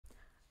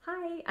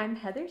Hi, I'm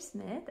Heather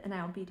Smith, and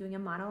I'll be doing a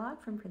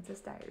monologue from Princess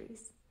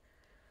Diaries.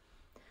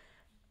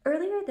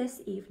 Earlier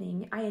this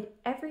evening, I had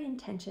every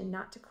intention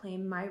not to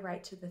claim my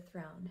right to the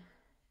throne.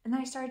 And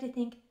then I started to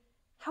think,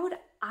 how would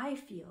I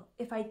feel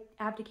if I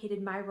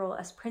abdicated my role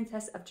as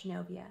Princess of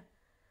Genovia?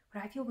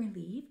 Would I feel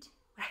relieved?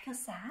 Would I feel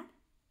sad?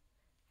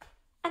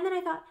 And then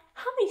I thought,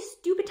 how many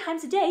stupid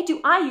times a day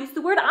do I use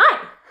the word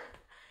I?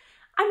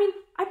 I mean,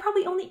 I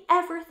probably only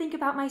ever think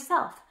about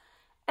myself.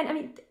 And I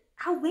mean,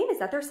 how lame is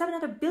that? There are 7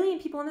 other billion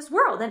people in this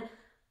world. And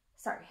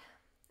sorry,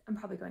 I'm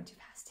probably going too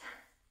fast.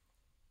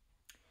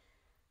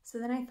 So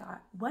then I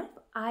thought, what if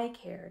I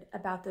cared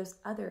about those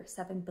other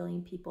 7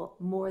 billion people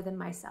more than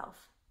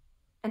myself?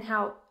 And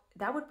how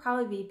that would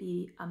probably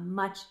be a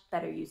much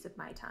better use of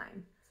my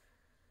time.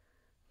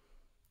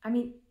 I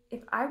mean,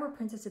 if I were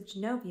Princess of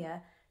Genovia,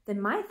 then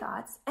my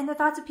thoughts and the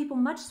thoughts of people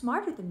much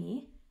smarter than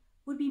me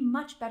would be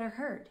much better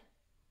heard.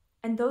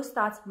 And those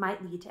thoughts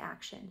might lead to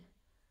action.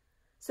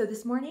 So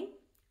this morning,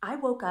 I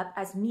woke up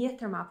as Mia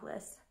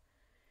Thermopolis.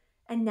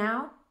 And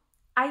now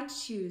I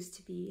choose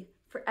to be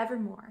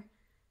forevermore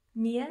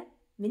Mia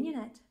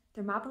Mignonette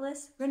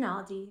Thermopolis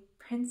Rinaldi,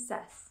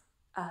 Princess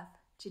of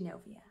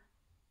Genovia.